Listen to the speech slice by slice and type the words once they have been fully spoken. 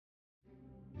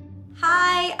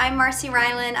Hi, I'm Marcy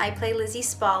Rylan. I play Lizzie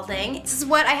Spaulding. This is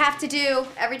what I have to do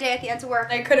every day at the end of work.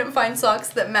 I couldn't find socks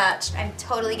that matched. I'm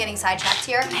totally getting sidetracked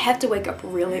here. I have to wake up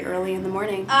really early in the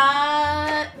morning.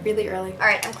 Really early. All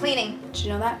right, I'm cleaning. Did you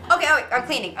know that? Okay, oh, wait, I'm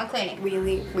cleaning.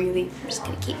 Really, I'm just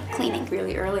gonna keep cleaning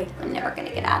really early. I'm never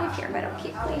gonna get out of here if I don't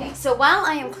keep cleaning. So while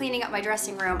I am cleaning up my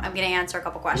dressing room, I'm gonna answer a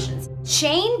couple questions.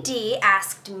 Shane D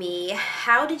asked me,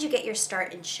 how did you get your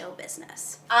start in show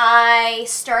business? I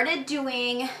started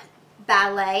doing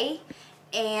ballet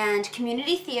and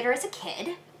community theater as a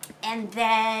kid, and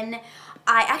then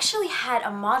I actually had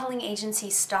a modeling agency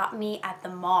stop me at the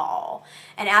mall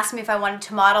and ask me if I wanted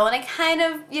to model, and I kind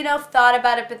of, thought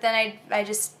about it, but then I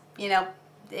just,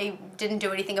 they didn't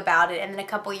do anything about it. And then a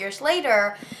couple years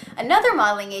later, another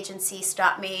modeling agency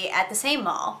stopped me at the same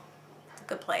mall. It's a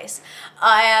good place.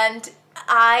 And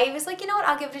I was like, you know what,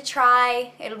 I'll give it a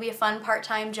try. It'll be a fun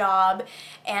part-time job.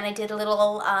 And I did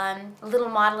little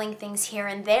modeling things here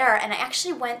and there. And I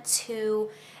actually went to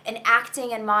an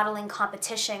acting and modeling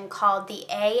competition called the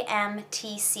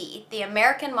AMTC, the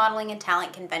American Modeling and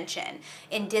Talent Convention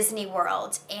in Disney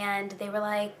World. And they were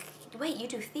like, wait, you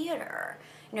do theater?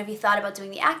 Have you thought about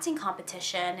doing the acting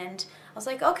competition? And I was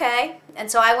like, okay. And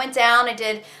so I went down, I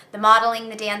did the modeling,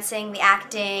 the dancing, the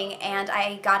acting, and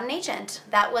I got an agent.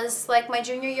 That was like my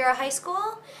junior year of high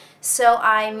school. So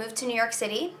I moved to New York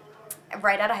City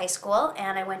right out of high school,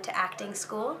 and I went to acting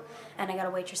school, and I got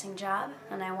a waitressing job,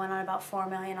 and I went on about 4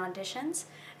 million auditions,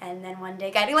 and then one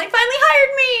day Guiding Light finally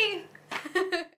hired me!